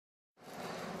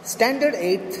Standard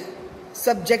 8th,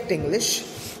 Subject English,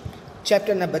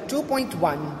 Chapter number 2.1,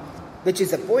 which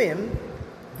is a poem,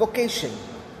 Vocation.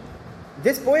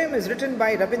 This poem is written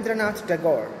by Rabindranath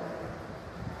Tagore.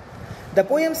 The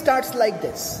poem starts like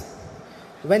this.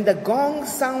 When the gong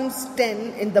sounds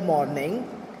 10 in the morning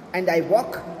and I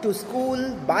walk to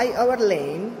school by our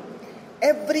lane,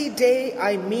 every day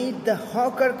I meet the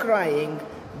hawker crying,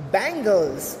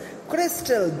 "Bangles,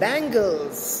 crystal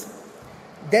bangles."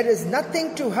 There is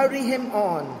nothing to hurry him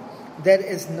on. There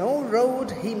is no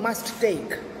road he must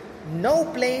take, no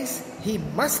place he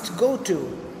must go to,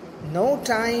 no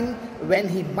time when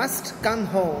he must come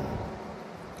home.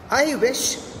 I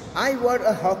wish I were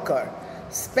a hawker,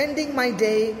 spending my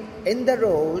day in the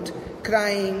road,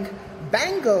 crying,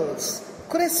 "Bangles,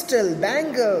 crystal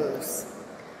bangles."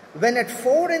 When at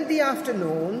 4 in the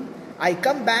afternoon I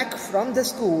come back from the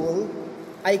school,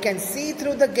 I can see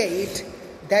through the gate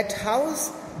that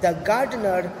house the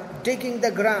gardener digging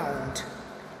the ground.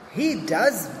 He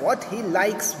does what he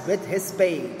likes with his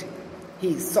spade.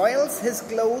 He soils his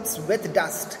clothes with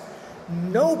dust.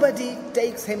 Nobody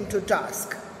takes him to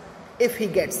task if he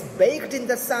gets baked in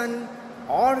the sun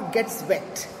or gets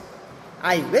wet.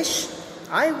 I wish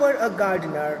I were a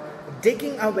gardener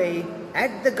digging away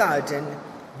at the garden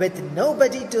with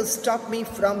nobody to stop me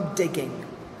from digging,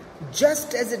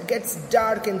 just as it gets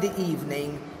dark in the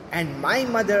evening and my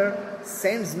mother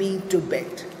sends me to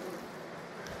bed.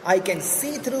 I can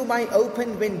see through my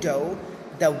open window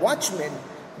the watchman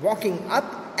walking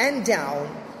up and down.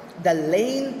 The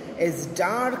lane is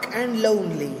dark and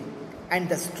lonely, and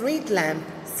the street lamp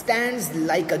stands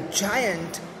like a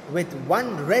giant with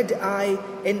one red eye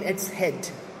in its head.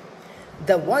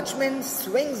 The watchman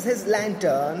swings his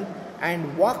lantern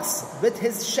and walks with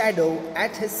his shadow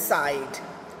at his side,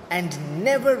 and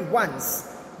never once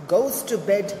goes to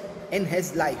bed in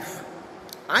his life.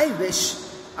 I wish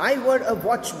I were a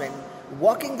watchman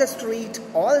walking the street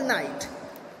all night,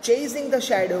 chasing the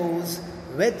shadows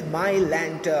with my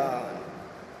lantern.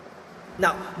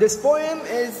 Now, this poem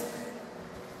is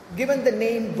given the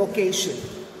name Vocation.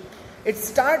 It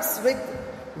starts with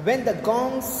when the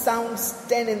gong sounds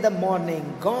 10 in the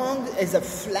morning. Gong is a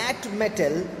flat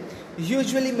metal,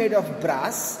 usually made of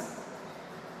brass.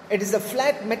 It is a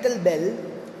flat metal bell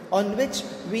on which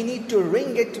we need to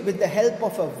ring it with the help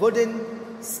of a wooden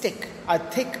stick, a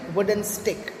thick wooden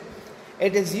stick.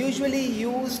 It is usually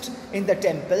used in the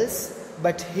temples,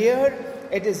 but here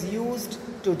it is used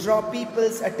to draw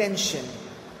people's attention.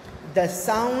 The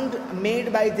sound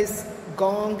made by this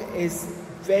gong is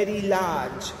very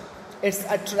large. It's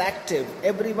attractive.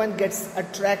 Everyone gets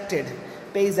attracted,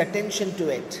 pays attention to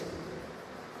it.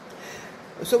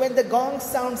 So when the gong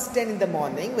sounds 10 in the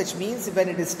morning, which means when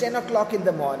it is 10 o'clock in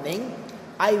the morning,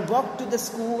 I walk to the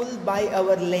school by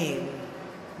our lane.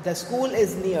 The school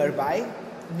is nearby,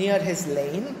 near his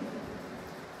lane.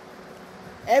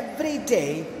 Every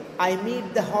day I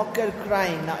meet the hawker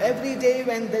crying. Now every day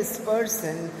when this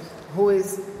person who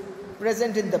is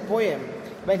present in the poem,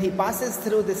 when he passes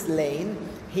through this lane,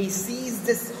 he sees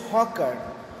this hawker.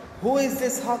 Who is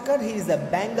this hawker? He is a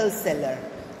bangle seller.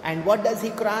 And what does he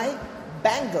cry?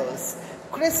 Bangles,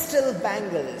 crystal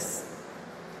bangles.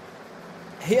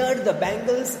 Here the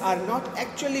bangles are not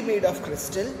actually made of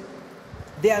crystal.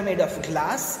 They are made of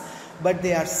glass, but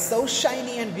they are so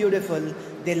shiny and beautiful,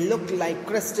 they look like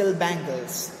crystal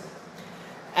bangles.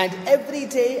 And every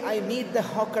day I meet the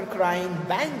hawker crying,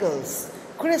 "Bangles,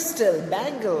 crystal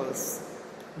bangles."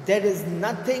 There is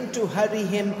nothing to hurry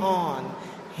him on.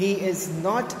 He is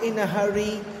not in a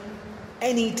hurry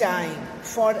anytime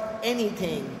for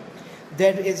anything.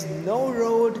 There is no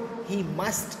road he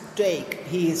must take.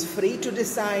 He is free to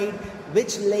decide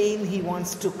which lane he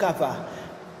wants to cover.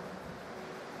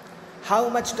 How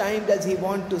much time does he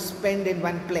want to spend in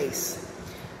one place?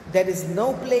 There is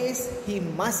no place he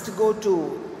must go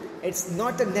to. It's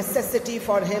not a necessity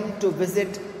for him to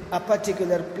visit a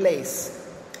particular place.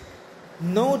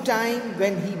 No time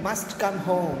when he must come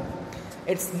home.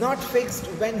 It's not fixed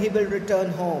when he will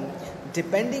return home.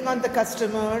 Depending on the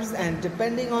customers and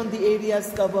depending on the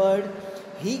areas covered,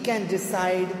 he can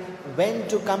decide when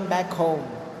to come back home.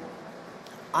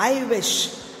 I wish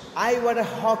I were a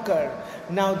hawker.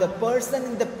 Now the person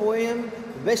in the poem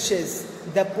wishes,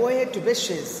 the poet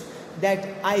wishes that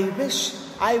I wish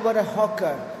I were a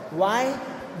hawker. Why?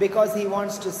 Because he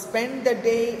wants to spend the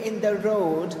day in the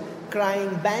road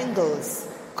crying bangles,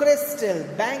 crystal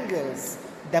bangles.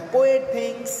 The poet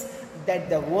thinks that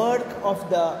the work of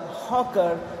the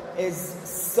hawker is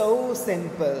so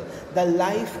simple. The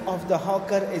life of the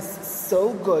hawker is so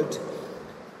good.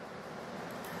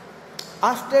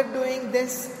 After doing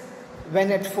this,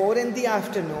 when at 4 in the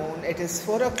afternoon, it is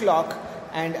 4 o'clock,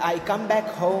 and I come back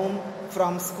home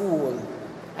from school.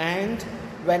 And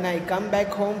when I come back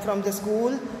home from the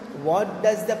school, what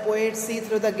does the poet see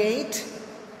through the gate?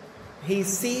 He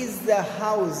sees the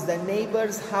house, the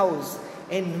neighbor's house,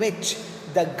 in which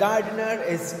the gardener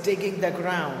is digging the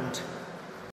ground.